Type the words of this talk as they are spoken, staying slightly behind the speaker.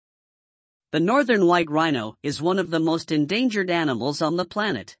The northern white rhino is one of the most endangered animals on the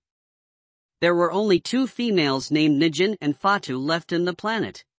planet. There were only 2 females named Najin and Fatu left in the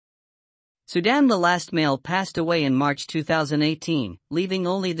planet. Sudan, the last male passed away in March 2018, leaving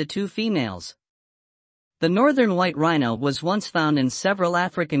only the 2 females. The northern white rhino was once found in several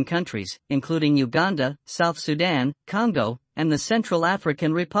African countries, including Uganda, South Sudan, Congo, and the Central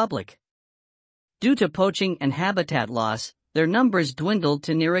African Republic. Due to poaching and habitat loss, their numbers dwindled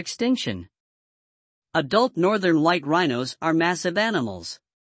to near extinction. Adult northern white rhinos are massive animals.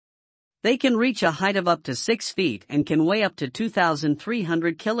 They can reach a height of up to 6 feet and can weigh up to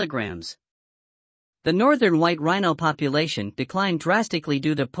 2,300 kilograms. The northern white rhino population declined drastically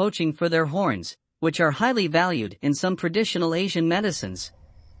due to poaching for their horns, which are highly valued in some traditional Asian medicines.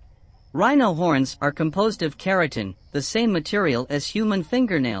 Rhino horns are composed of keratin, the same material as human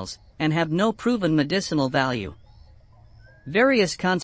fingernails, and have no proven medicinal value. Various